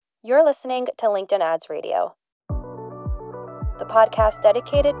You're listening to LinkedIn Ads Radio, the podcast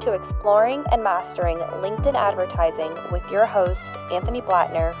dedicated to exploring and mastering LinkedIn advertising with your host, Anthony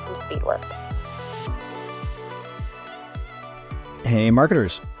Blattner from Speedwork. Hey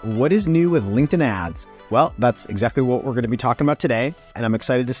marketers, what is new with LinkedIn ads? Well, that's exactly what we're going to be talking about today. And I'm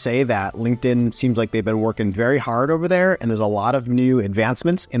excited to say that LinkedIn seems like they've been working very hard over there. And there's a lot of new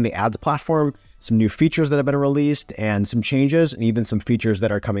advancements in the ads platform, some new features that have been released and some changes and even some features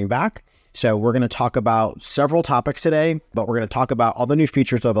that are coming back. So we're going to talk about several topics today, but we're going to talk about all the new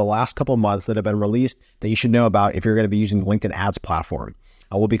features over the last couple of months that have been released that you should know about if you're going to be using the LinkedIn ads platform.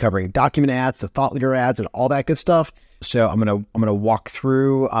 We'll be covering document ads, the thought leader ads, and all that good stuff. So I'm gonna walk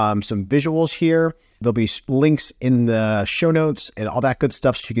through some visuals here. There'll be links in the show notes and all that good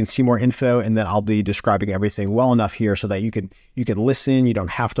stuff, so you can see more info. And then I'll be describing everything well enough here so that you can listen. You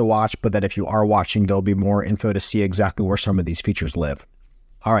don't have to watch, but that if you are watching, there'll be more info to see exactly where some of these features live.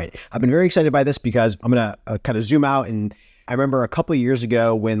 All right, I've been very excited by this because I'm gonna kind of zoom out. And I remember a couple of years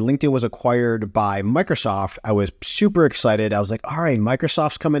ago when LinkedIn was acquired by Microsoft, I was super excited. I was like, all right,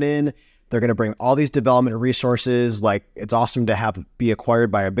 Microsoft's coming in. They're going to bring all these development resources. Like, it's awesome to be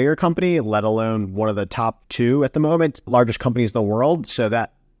acquired by a bigger company, let alone one of the top two at the moment, largest companies in the world. So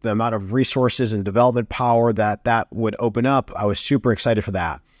that the amount of resources and development power that would open up, I was super excited for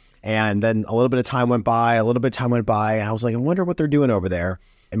that. And then a little bit of time went by, and I was like, I wonder what they're doing over there.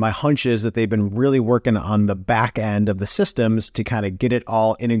 And my hunch is that they've been really working on the back end of the systems to kind of get it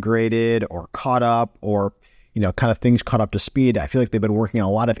all integrated or caught up, or kind of things caught up to speed. I feel like they've been working on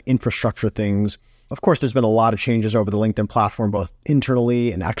a lot of infrastructure things. Of course, there's been a lot of changes over the LinkedIn platform, both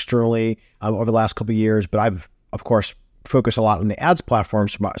internally and externally over the last couple of years. But I've, of course, focused a lot on the ads platform,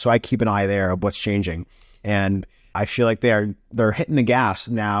 so I keep an eye there of what's changing. And I feel like they're hitting the gas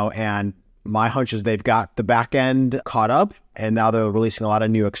now. And my hunch is they've got the back end caught up, and now they're releasing a lot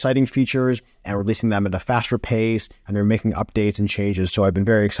of new exciting features and releasing them at a faster pace, and they're making updates and changes. So I've been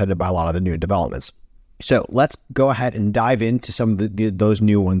very excited by a lot of the new developments. So let's go ahead and dive into some of those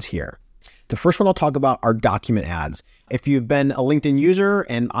new ones here. The first one I'll talk about are document ads. If you've been a LinkedIn user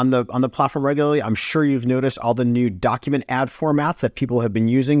and on the platform regularly, I'm sure you've noticed all the new document ad formats that people have been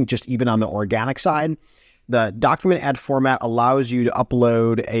using, just even on the organic side. The document ad format allows you to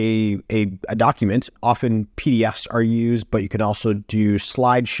upload a document. Often PDFs are used, but you can also do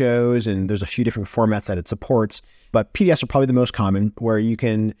slideshows, and there's a few different formats that it supports. But PDFs are probably the most common, where you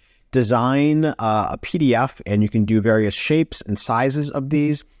can design a PDF and you can do various shapes and sizes of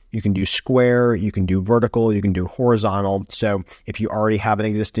these. You can do square, you can do vertical, you can do horizontal. So if you already have an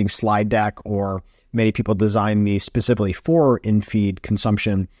existing slide deck, or many people design these specifically for in-feed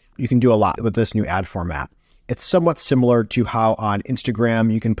consumption, you can do a lot with this new ad format. It's somewhat similar to how on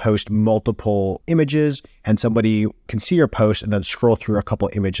Instagram you can post multiple images and somebody can see your post and then scroll through a couple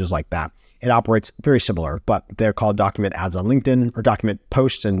images like that. It operates very similar, but they're called document ads on LinkedIn, or document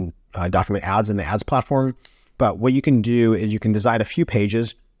posts and document ads in the ads platform. But what you can do is you can design a few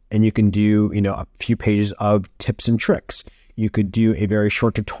pages, and you can do a few pages of tips and tricks. You could do a very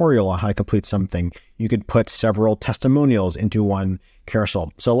short tutorial on how to complete something. You could put several testimonials into one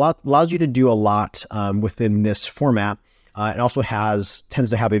carousel. So it allows you to do a lot within this format. It also tends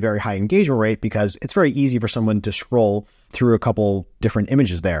to have a very high engagement rate because it's very easy for someone to scroll through a couple different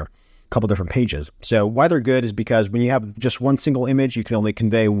images there, a couple different pages. So why they're good is because when you have just one single image, you can only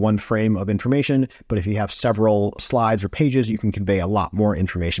convey one frame of information. But if you have several slides or pages, you can convey a lot more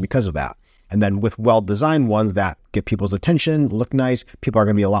information because of that. And then with well-designed ones that get people's attention, look nice, people are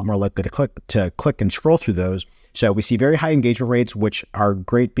going to be a lot more likely to click and scroll through those. So we see very high engagement rates, which are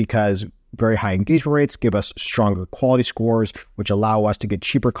great because very high engagement rates give us stronger quality scores, which allow us to get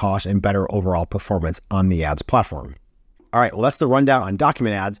cheaper costs and better overall performance on the ads platform. All right, well, that's the rundown on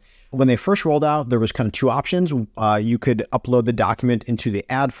document ads. When they first rolled out, there was kind of two options. You could upload the document into the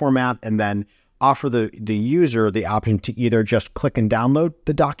ad format and then offer the user the option to either just click and download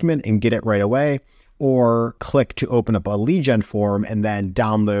the document and get it right away, or click to open up a lead gen form and then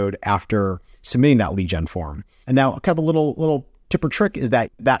download after submitting that lead gen form. And now kind of a little tip or trick is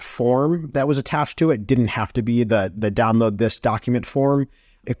that form that was attached to it didn't have to be the download this document form.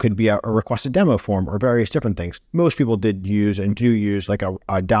 It could be a requested demo form or various different things. Most people did use and do use like a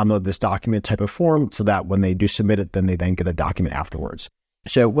download this document type of form, so that when they do submit it, then they then get a document afterwards.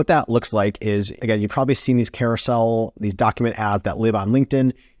 So what that looks like is, again, you've probably seen these document ads that live on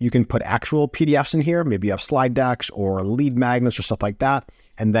LinkedIn. You can put actual PDFs in here. Maybe you have slide decks or lead magnets or stuff like that.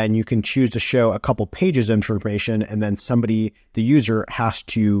 And then you can choose to show a couple pages of information, and then the user has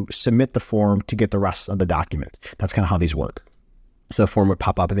to submit the form to get the rest of the document. That's kind of how these work. So the form would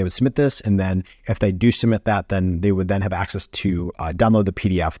pop up and they would submit this. And then if they do submit that, then they would then have access to download the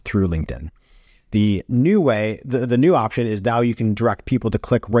PDF through LinkedIn. The new way, the new option is now you can direct people to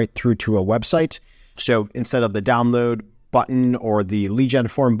click right through to a website. So instead of the download button or the lead gen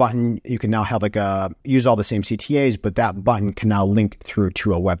form button, you can now have use all the same CTAs, but that button can now link through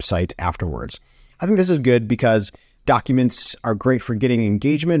to a website afterwards. I think this is good because documents are great for getting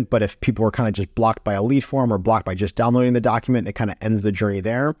engagement, but if people are kind of just blocked by a lead form or blocked by just downloading the document, it kind of ends the journey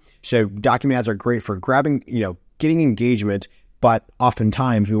there. So document ads are great for getting engagement, but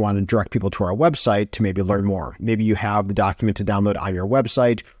oftentimes we want to direct people to our website to maybe learn more. Maybe you have the document to download on your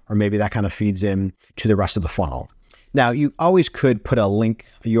website, or maybe that kind of feeds in to the rest of the funnel. Now, you always could put a link,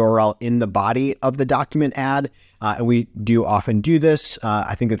 a URL in the body of the document ad, and we do often do this.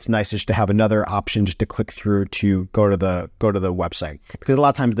 I think it's nice just to have another option just to click through to go to the website, because a lot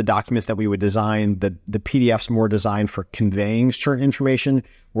of times the documents that we would design, the PDF's more designed for conveying certain information,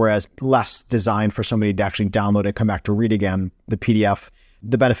 whereas less designed for somebody to actually download and come back to read again. The PDF,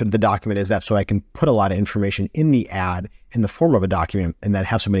 the benefit of the document is that so I can put a lot of information in the ad in the form of a document and then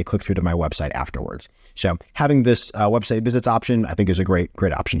have somebody click through to my website afterwards. So having this website visits option, I think is a great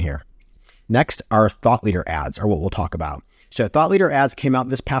option here. Next, our thought leader ads are what we'll talk about. So thought leader ads came out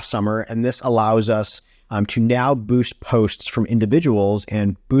this past summer, and this allows us to now boost posts from individuals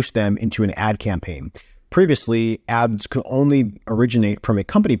and boost them into an ad campaign. Previously, ads could only originate from a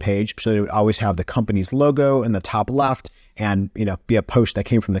company page, so they would always have the company's logo in the top left and be a post that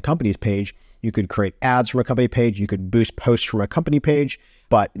came from the company's page. You could create ads from a company page. You could boost posts from a company page,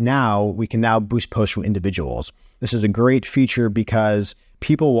 but now we can boost posts from individuals. This is a great feature because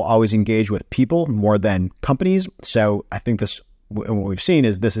people will always engage with people more than companies. So I think what we've seen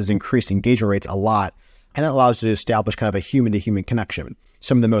is this has increased engagement rates a lot, and it allows you to establish kind of a human-to-human connection.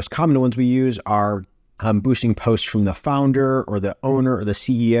 Some of the most common ones we use are boosting posts from the founder or the owner or the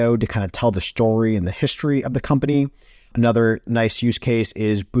CEO to kind of tell the story and the history of the company. Another nice use case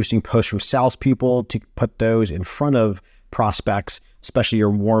is boosting posts from salespeople to put those in front of prospects, especially your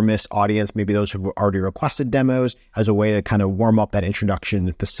warmest audience, maybe those who've already requested demos, as a way to kind of warm up that introduction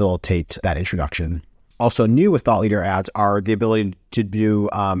and facilitate that introduction. Also new with thought leader ads are the ability to do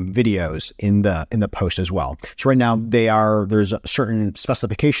videos in the post as well. So right now there's certain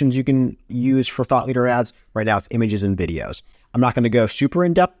specifications you can use for thought leader ads. Right now it's images and videos. I'm not going to go super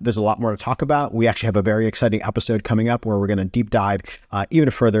in depth. There's a lot more to talk about. We actually have a very exciting episode coming up where we're going to deep dive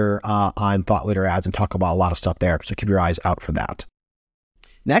even further on thought leader ads and talk about a lot of stuff there. So keep your eyes out for that.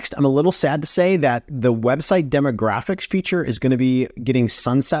 Next, I'm a little sad to say that the website demographics feature is going to be getting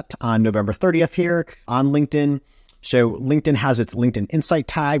sunset on November 30th here on LinkedIn. So LinkedIn has its LinkedIn Insight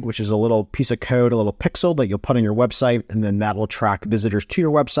tag, which is a little piece of code, a little pixel that you'll put on your website, and then that will track visitors to your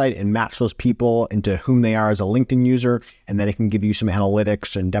website and match those people into whom they are as a LinkedIn user, and then it can give you some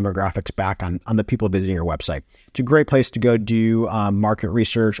analytics and demographics back on the people visiting your website. It's a great place to go do market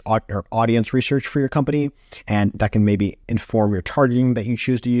research or audience research for your company, and that can maybe inform your targeting that you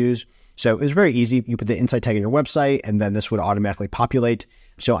choose to use. So it's very easy. You put the Insight tag in your website, and then this would automatically populate.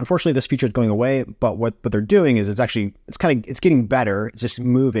 So unfortunately, this feature is going away, but what they're doing is it's getting better. It's just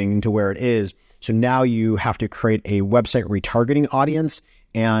moving to where it is. So now you have to create a website retargeting audience,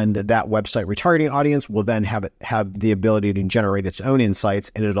 and that website retargeting audience will then have the ability to generate its own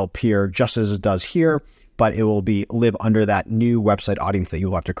insights, and it'll appear just as it does here, but it will live under that new website audience that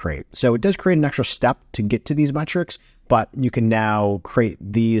you'll have to create. So it does create an extra step to get to these metrics, but you can now create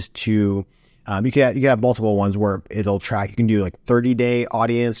these to you can have multiple ones where it'll track. You can do like 30-day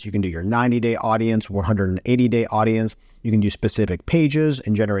audience. You can do your 90-day audience, 180-day audience. You can do specific pages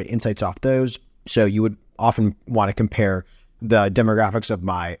and generate insights off those. So you would often want to compare the demographics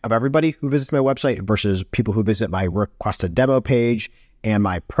of everybody who visits my website versus people who visit my requested demo page and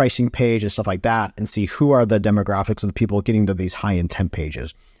my pricing page and stuff like that, and see who are the demographics of the people getting to these high intent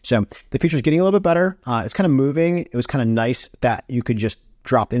pages. So the feature is getting a little bit better. It's kind of moving. It was kind of nice that you could just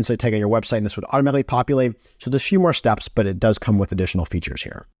drop the Insight tag on your website and this would automatically populate. So there's a few more steps, but it does come with additional features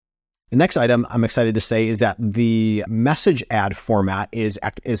here. The next item I'm excited to say is that the message ad format is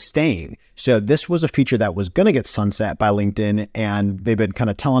staying. So this was a feature that was going to get sunset by LinkedIn, and they've been kind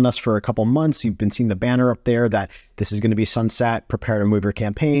of telling us for a couple months. You've been seeing the banner up there that this is going to be sunset, prepare to move your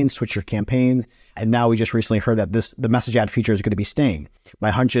campaigns, switch your campaigns. And now we just recently heard that the message ad feature is going to be staying.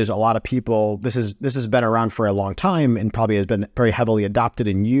 My hunch is a lot of people, this has been around for a long time and probably has been very heavily adopted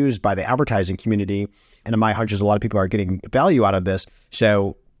and used by the advertising community. And my hunch is a lot of people are getting value out of this.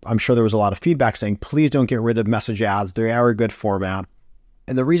 So I'm sure there was a lot of feedback saying, please don't get rid of message ads. They are a good format.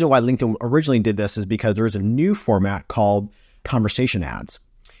 And the reason why LinkedIn originally did this is because there's a new format called conversation ads.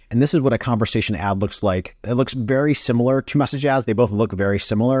 And this is what a conversation ad looks like. It looks very similar to message ads. They both look very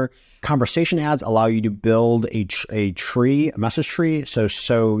similar. Conversation ads allow you to build a message tree.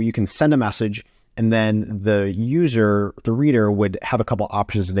 So you can send a message, and then the user, the reader, would have a couple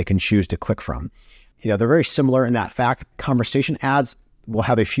options that they can choose to click from. They're very similar in that fact. Conversation ads will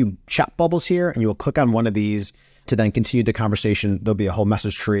have a few chat bubbles here, and you will click on one of these to then continue the conversation. There'll be a whole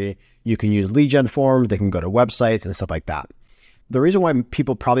message tree. You can use lead gen forms. They can go to websites and stuff like that. The reason why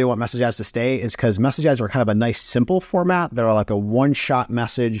people probably want message ads to stay is because message ads are kind of a nice, simple format. They're like a one-shot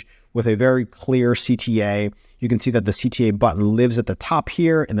message with a very clear CTA. You can see that the CTA button lives at the top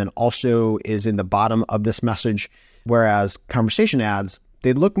here and then also is in the bottom of this message. Whereas conversation ads,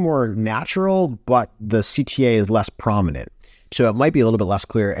 they look more natural, but the CTA is less prominent. So it might be a little bit less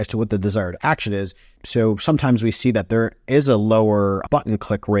clear as to what the desired action is. So sometimes we see that there is a lower button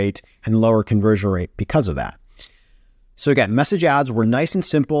click rate and lower conversion rate because of that. So again, message ads were nice and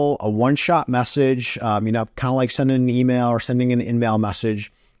simple, a one-shot message, kind of like sending an email or sending an in-mail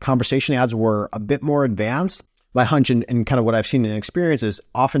message. Conversation ads were a bit more advanced. My hunch and kind of what I've seen in experience is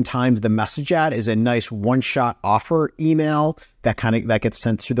oftentimes the message ad is a nice one-shot offer email that gets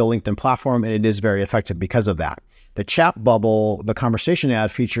sent through the LinkedIn platform, and it is very effective because of that. The chat bubble, the conversation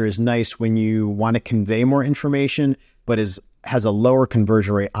ad feature is nice when you want to convey more information, but has a lower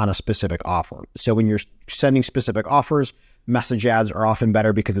conversion rate on a specific offer. So when you're sending specific offers, message ads are often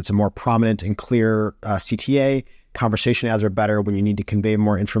better because it's a more prominent and clear CTA. Conversation ads are better when you need to convey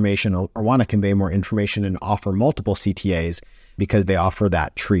more information or want to convey more information and offer multiple CTAs because they offer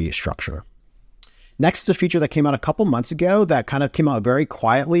that tree structure. Next is a feature that came out a couple months ago that kind of came out very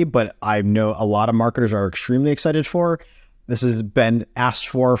quietly, but I know a lot of marketers are extremely excited for. This has been asked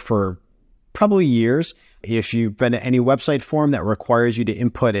for probably years. If you've been to any website form that requires you to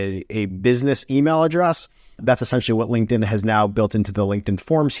input a business email address, that's essentially what LinkedIn has now built into the LinkedIn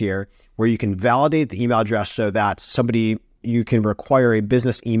forms here, where you can validate the email address so that you can require a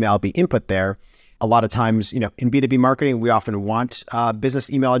business email be input there. A lot of times, in B2B marketing, we often want business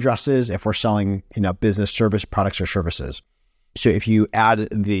email addresses if we're selling, business service products or services. So if you add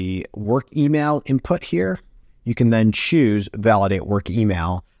the work email input here, you can then choose validate work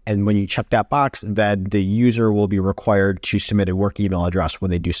email. And when you check that box, then the user will be required to submit a work email address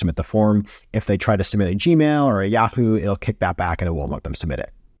when they do submit the form. If they try to submit a Gmail or a Yahoo, it'll kick that back and it won't let them submit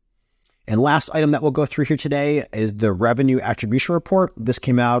it. And last item that we'll go through here today is the revenue attribution report. This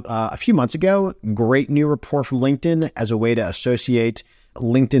came out a few months ago. Great new report from LinkedIn as a way to associate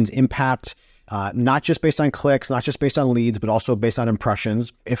LinkedIn's impact, not just based on clicks, not just based on leads, but also based on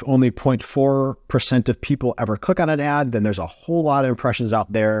impressions. If only 0.4% of people ever click on an ad, then there's a whole lot of impressions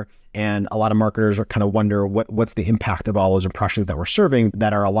out there. And a lot of marketers are kind of wonder what's the impact of all those impressions that we're serving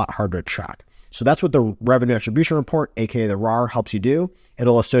that are a lot harder to track. So that's what the revenue attribution report, aka the RAR, helps you do.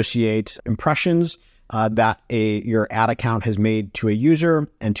 It'll associate impressions that your ad account has made to a user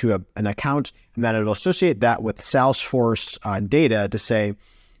and to an account, and then it'll associate that with Salesforce data to say,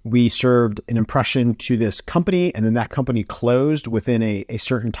 we served an impression to this company, and then that company closed within a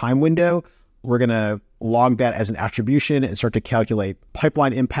certain time window. We're going to log that as an attribution and start to calculate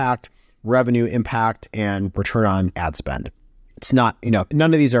pipeline impact, revenue impact, and return on ad spend. It's not,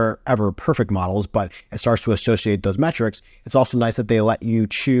 none of these are ever perfect models, but it starts to associate those metrics. It's also nice that they let you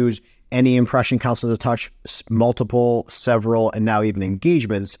choose any impression counts as a touch, multiple, several, and now even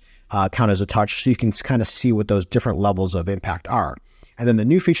engagements count as a touch. So you can kind of see what those different levels of impact are. And then the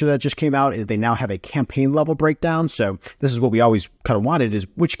new feature that just came out is they now have a campaign level breakdown. So this is what we always kind of wanted, is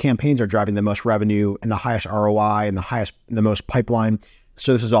which campaigns are driving the most revenue and the highest ROI and the most pipeline.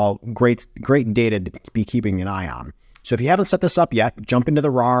 So this is all great data to be keeping an eye on. So if you haven't set this up yet, jump into the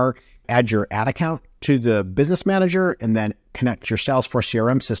RAR, add your ad account to the business manager, and then connect your Salesforce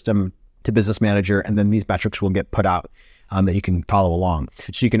CRM system to business manager. And then these metrics will get put out that you can follow along.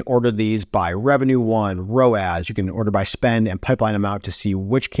 So you can order these by revenue one, ROAS, you can order by spend and pipeline amount to see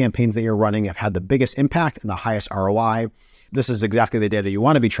which campaigns that you're running have had the biggest impact and the highest ROI. This is exactly the data you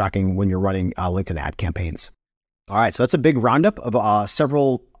want to be tracking when you're running LinkedIn ad campaigns. All right, so that's a big roundup of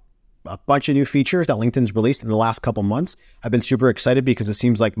a bunch of new features that LinkedIn's released in the last couple months. I've been super excited because it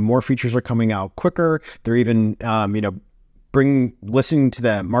seems like more features are coming out quicker. They're even, listening to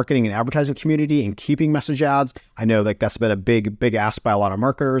the marketing and advertising community and keeping message ads. I know that's been a big ask by a lot of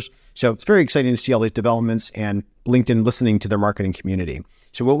marketers. So it's very exciting to see all these developments and LinkedIn listening to their marketing community.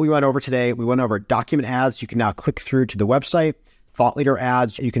 So what we went over today, we went over document ads. You can now click through to the website. Thought leader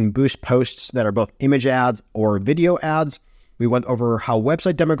ads. You can boost posts that are both image ads or video ads. We went over how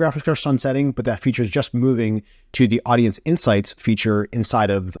website demographics are sunsetting, but that feature is just moving to the audience insights feature inside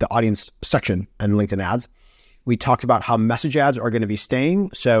of the audience section in LinkedIn ads. We talked about how message ads are going to be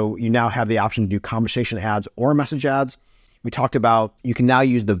staying. So you now have the option to do conversation ads or message ads. We talked about you can now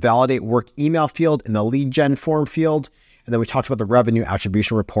use the validate work email field in the lead gen form field. And then we talked about the revenue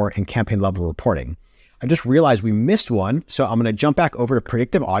attribution report and campaign level reporting. I just realized we missed one. So I'm going to jump back over to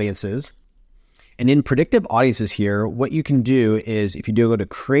predictive audiences. And in predictive audiences here, what you can do is if you do go to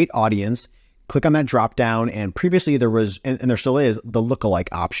create audience, click on that drop down, and previously there was, and there still is, the lookalike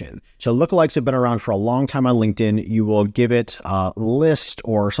option. So lookalikes have been around for a long time on LinkedIn. You will give it a list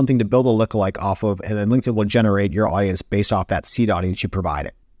or something to build a lookalike off of, and then LinkedIn will generate your audience based off that seed audience you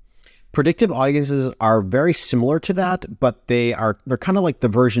provided. Predictive audiences are very similar to that, but they're kind of like the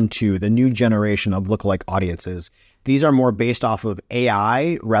version 2, the new generation of lookalike audiences. These are more based off of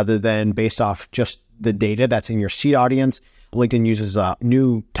AI rather than based off just the data that's in your seed audience. LinkedIn uses a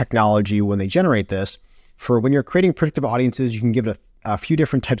new technology when they generate this. For when you're creating predictive audiences, you can give it a few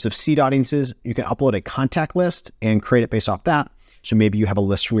different types of seed audiences. You can upload a contact list and create it based off that. So maybe you have a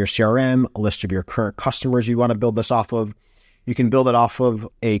list from your CRM, a list of your current customers you want to build this off of. You can build it off of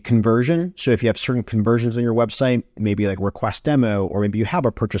a conversion. So if you have certain conversions on your website, maybe like request demo, or maybe you have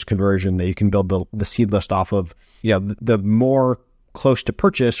a purchase conversion that you can build the seed list off of. You know, the more close to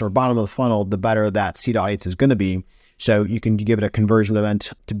purchase or bottom of the funnel, the better that seed audience is going to be. So you can give it a conversion event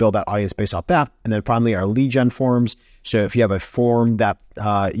to build that audience based off that. And then finally, our lead gen forms. So if you have a form that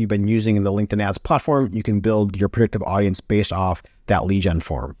you've been using in the LinkedIn ads platform, you can build your predictive audience based off that lead gen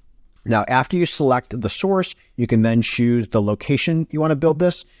form. Now, after you select the source, you can then choose the location you want to build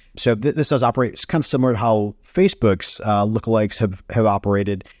this. So this does operate, it's kind of similar to how Facebook's lookalikes have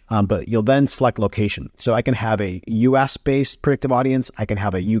operated, but you'll then select location. So I can have a US-based predictive audience. I can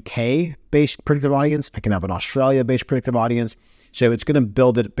have a UK-based predictive audience. I can have an Australia-based predictive audience. So it's going to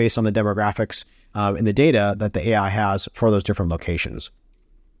build it based on the demographics and the data that the AI has for those different locations.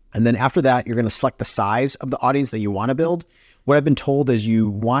 And then after that, you're going to select the size of the audience that you want to build. What I've been told is you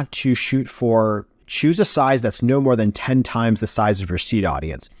want to choose a size that's no more than 10 times the size of your seed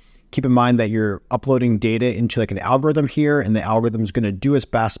audience. Keep in mind that you're uploading data into like an algorithm here, and the algorithm is going to do its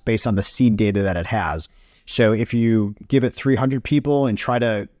best based on the seed data that it has. So if you give it 300 people and try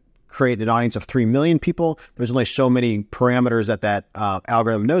to create an audience of 3 million people, there's only so many parameters that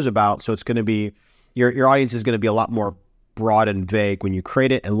algorithm knows about. So it's going to be, your audience is going to be a lot more broad and vague when you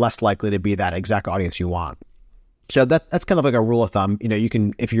create it and less likely to be that exact audience you want. So that's kind of like a rule of thumb. You know, you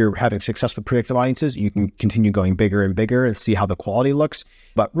can, if you're having success with predictive audiences, you can continue going bigger and bigger and see how the quality looks.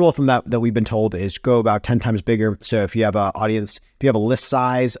 But rule of thumb that we've been told is go about 10 times bigger. So if you have an audience, if you have a list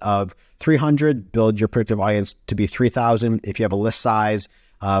size of 300, build your predictive audience to be 3,000. If you have a list size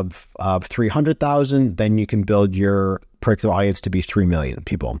of 300,000, then you can build your predictive audience to be 3 million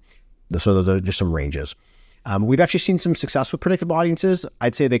people. So those are just some ranges. We've actually seen some success with predictive audiences.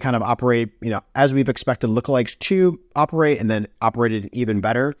 I'd say they kind of operate, as we've expected lookalikes to operate, and then operated even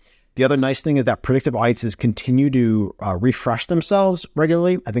better. The other nice thing is that predictive audiences continue to refresh themselves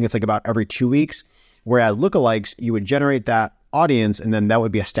regularly. I think it's like about every 2 weeks. Whereas lookalikes, you would generate that audience, and then that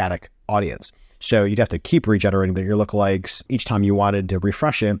would be a static audience. So you'd have to keep regenerating your lookalikes each time you wanted to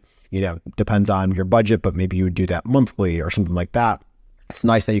refresh it. Depends on your budget, but maybe you would do that monthly or something like that. It's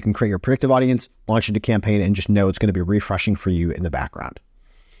nice that you can create your predictive audience, launch it to campaign, and just know it's going to be refreshing for you in the background.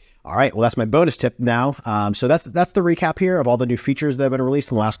 All right, well, that's my bonus tip now. So that's the recap here of all the new features that have been released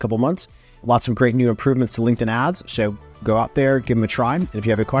in the last couple months. Lots of great new improvements to LinkedIn ads. So go out there, give them a try. And if you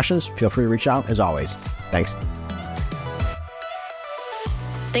have any questions, feel free to reach out as always. Thanks.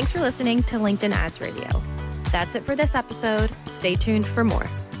 Thanks for listening to LinkedIn Ads Radio. That's it for this episode. Stay tuned for more.